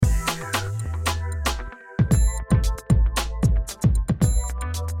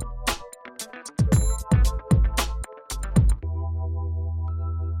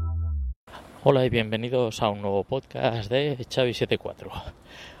Hola y bienvenidos a un nuevo podcast de Xavi74.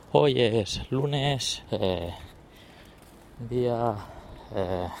 Hoy es lunes, día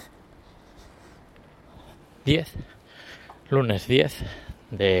 10, lunes 10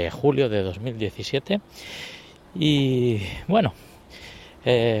 de julio de 2017 y bueno,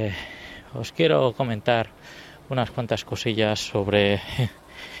 os quiero comentar unas cuantas cosillas sobre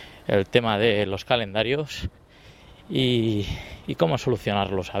el tema de los calendarios y cómo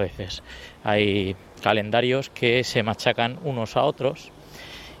solucionarlos a veces. Hay calendarios que se machacan unos a otros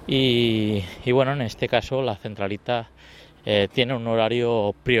y bueno, en este caso la centralita tiene un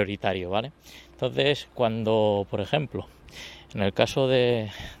horario prioritario, ¿vale? Entonces, cuando, por ejemplo, en el caso de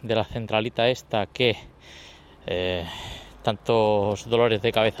la centralita esta que tantos dolores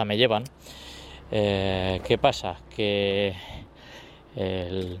de cabeza me llevan, ¿qué pasa? Que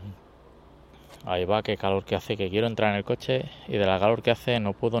ahí va, qué calor que hace, que quiero entrar en el coche y de la calor que hace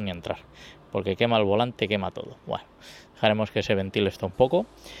no puedo ni entrar, porque quema el volante, quema todo. Bueno, dejaremos que se ventile esto un poco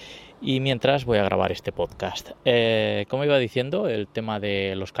y mientras voy a grabar este podcast. Como iba diciendo, el tema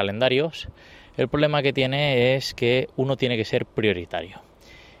de los calendarios, el problema que tiene es que uno tiene que ser prioritario.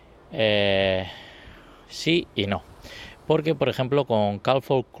 Sí y no. Porque, por ejemplo, con Call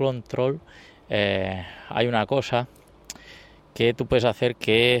for Control hay una cosa que tú puedes hacer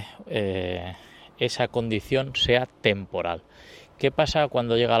que esa condición sea temporal. ¿Qué pasa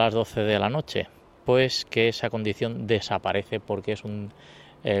cuando llega a las 12 de la noche? Pues que esa condición desaparece porque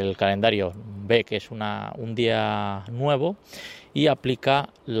el calendario ve que es un día nuevo y aplica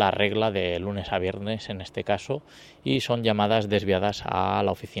la regla de lunes a viernes en este caso y son llamadas desviadas a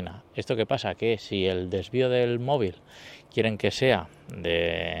la oficina. ¿Esto qué pasa? Que si el desvío del móvil quieren que sea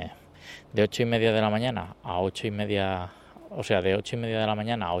de 8:30 de la mañana a 8:30, o sea, de 8:30 de la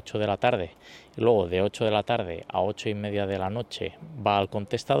mañana a 8 de la tarde, y luego de 8 de la tarde a 8:30 de la noche va al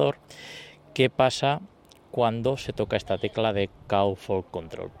contestador, ¿qué pasa cuando se toca esta tecla de Call for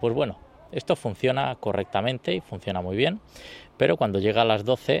Control? Pues bueno, esto funciona correctamente y funciona muy bien, pero cuando llega a las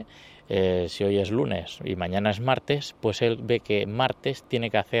 12, si hoy es lunes y mañana es martes, pues él ve que martes tiene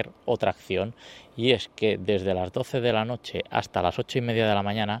que hacer otra acción, y es que desde las 12 de la noche hasta las 8:30 de la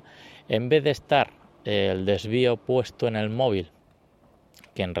mañana, en vez de estar el desvío puesto en el móvil,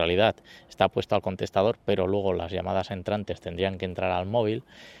 que en realidad está puesto al contestador, pero luego las llamadas entrantes tendrían que entrar al móvil,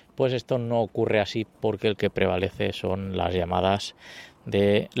 pues esto no ocurre así porque el que prevalece son las llamadas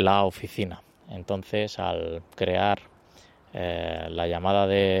de la oficina. Entonces, al crear la llamada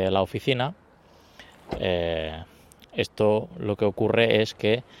de la oficina, esto lo que ocurre es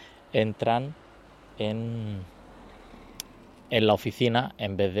que entran en la oficina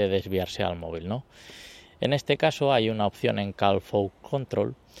en vez de desviarse al móvil, ¿no? En este caso hay una opción en Call for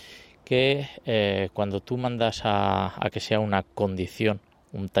Control que cuando tú mandas a que sea una condición,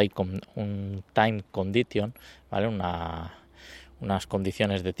 un time condition, ¿vale? Unas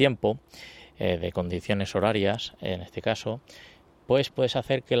condiciones de tiempo, de condiciones horarias, en este caso, pues puedes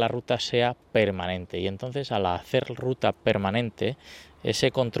hacer que la ruta sea permanente, y entonces al hacer ruta permanente,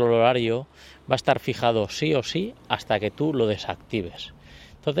 ese control horario va a estar fijado sí o sí hasta que tú lo desactives.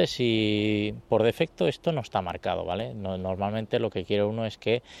 Entonces, si por defecto esto no está marcado, ¿vale? Normalmente lo que quiere uno es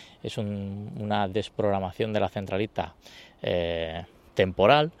que es una desprogramación de la centralita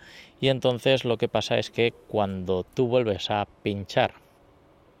temporal, y entonces lo que pasa es que cuando tú vuelves a pinchar,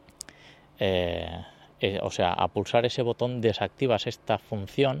 o sea, a pulsar ese botón, desactivas esta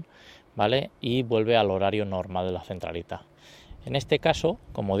función, ¿vale? Y vuelve al horario normal de la centralita. En este caso,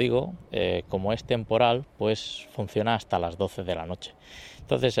 como digo, como es temporal, pues funciona hasta las 12 de la noche.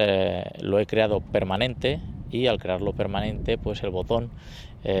 Entonces lo he creado permanente, y al crearlo permanente, pues el botón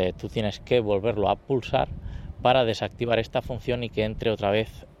tú tienes que volverlo a pulsar para desactivar esta función y que entre otra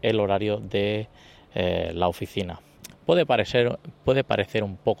vez el horario de la oficina. Puede parecer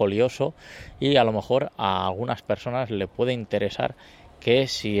un poco lioso, y a lo mejor a algunas personas le puede interesar que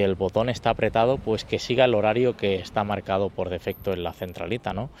si el botón está apretado, pues que siga el horario que está marcado por defecto en la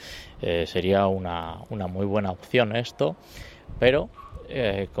centralita, ¿no? Sería una muy buena opción esto, pero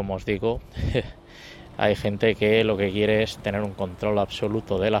como os digo, hay gente que lo que quiere es tener un control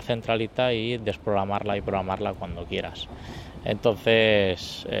absoluto de la centralita y desprogramarla y programarla cuando quieras.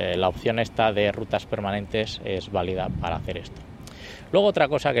 Entonces la opción esta de rutas permanentes es válida para hacer esto. Luego otra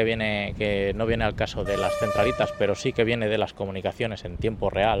cosa que no viene al caso de las centralitas, pero sí que viene de las comunicaciones en tiempo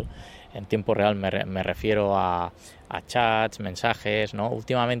real. En tiempo real me refiero a chats, mensajes, ¿no?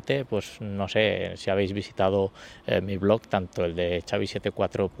 Últimamente, pues no sé si habéis visitado mi blog, tanto el de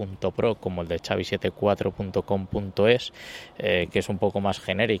chavi74.pro como el de chavi74.com.es, que es un poco más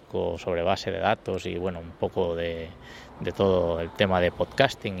genérico sobre base de datos y bueno, un poco de todo el tema de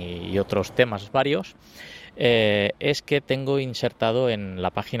podcasting y otros temas varios. Es que tengo insertado en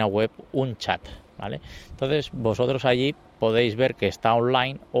la página web un chat, ¿vale? Entonces vosotros allí podéis ver que está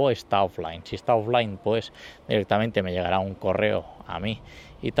online o está offline. Si está offline, pues directamente me llegará un correo a mí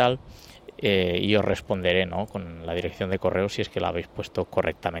y tal, y os responderé, ¿no?, con la dirección de correo si es que la habéis puesto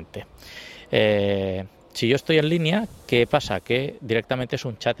correctamente. Si yo estoy en línea, ¿qué pasa? Que directamente es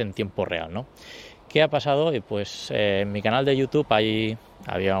un chat en tiempo real, ¿no? ¿Qué ha pasado? Pues en mi canal de YouTube ahí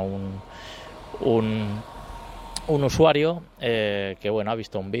había un usuario que bueno, ha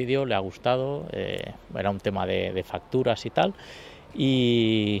visto un vídeo, le ha gustado, era un tema de facturas y tal,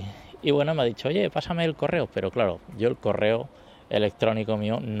 y bueno, me ha dicho, oye, pásame el correo, pero claro, yo el correo electrónico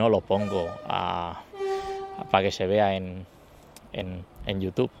mío no lo pongo para que se vea en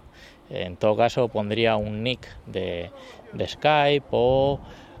YouTube. En todo caso pondría un nick de Skype o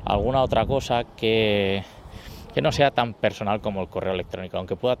alguna otra cosa que no sea tan personal como el correo electrónico,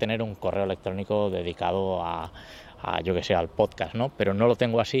 aunque pueda tener un correo electrónico dedicado a yo que sé, al podcast, ¿no? Pero no lo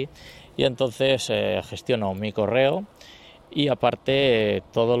tengo así, y entonces gestiono mi correo y aparte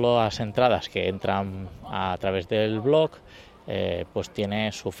todas las entradas que entran a través del blog, pues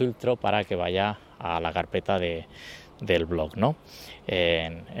tiene su filtro para que vaya a la carpeta del blog, ¿no?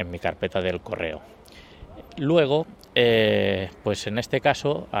 En mi carpeta del correo. Luego, pues en este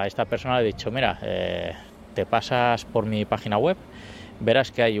caso a esta persona le he dicho, mira, te pasas por mi página web,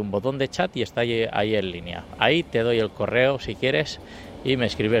 verás que hay un botón de chat y está ahí en línea. Ahí te doy el correo si quieres y me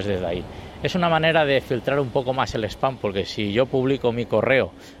escribes desde ahí. Es una manera de filtrar un poco más el spam, porque si yo publico mi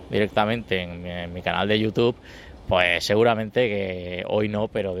correo directamente en mi canal de YouTube, pues seguramente que hoy no,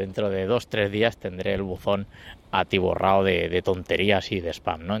 pero dentro de 2-3 días tendré el buzón atiborrado de tonterías y de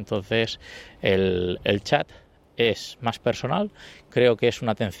spam, ¿no? Entonces el chat es más personal, creo que es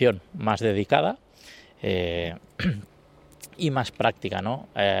una atención más dedicada y más práctica, ¿no?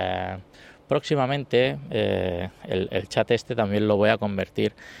 Próximamente el chat este también lo voy a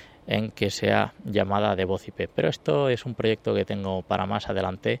convertir en que sea llamada de voz IP, pero esto es un proyecto que tengo para más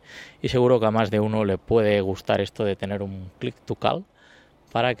adelante y seguro que a más de uno le puede gustar esto de tener un click to call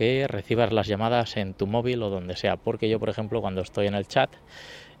para que recibas las llamadas en tu móvil o donde sea, porque yo, por ejemplo, cuando estoy en el chat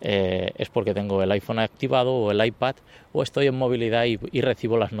es porque tengo el iPhone activado o el iPad, o estoy en movilidad y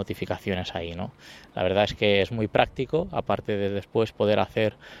recibo las notificaciones ahí, ¿no? La verdad es que es muy práctico, aparte de después poder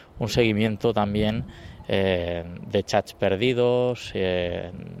hacer un seguimiento también de chats perdidos,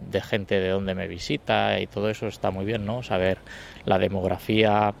 de gente de donde me visita, y todo eso está muy bien, ¿no? Saber la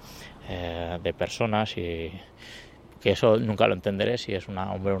demografía de personas, y que eso nunca lo entenderé si es un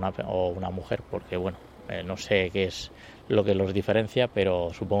hombre o una mujer, porque bueno, no sé qué es lo que los diferencia,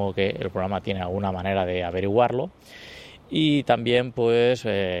 pero supongo que el programa tiene alguna manera de averiguarlo. Y también pues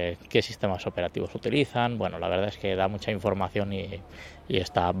qué sistemas operativos utilizan. Bueno, la verdad es que da mucha información y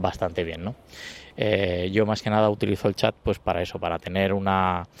está bastante bien, ¿no? Yo más que nada utilizo el chat pues para eso, para tener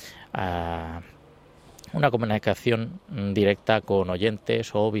una comunicación directa con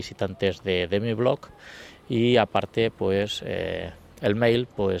oyentes o visitantes de mi blog, y aparte pues el mail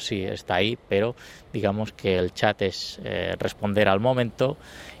pues sí está ahí, pero digamos que el chat es responder al momento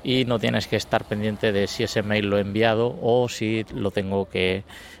y no tienes que estar pendiente de si ese mail lo he enviado o si lo tengo que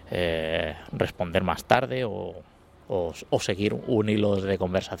responder más tarde o seguir un hilo de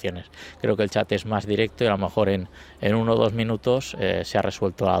conversaciones. Creo que el chat es más directo y a lo mejor en 1 o 2 minutos se ha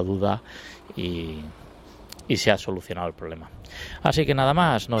resuelto la duda y se ha solucionado el problema. Así que nada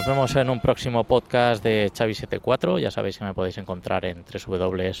más, nos vemos en un próximo podcast de Chavi74. Ya sabéis que me podéis encontrar en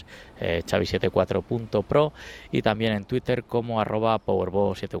www.chavi74.pro y también en Twitter como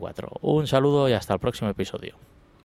 @powerbo74. Un saludo y hasta el próximo episodio.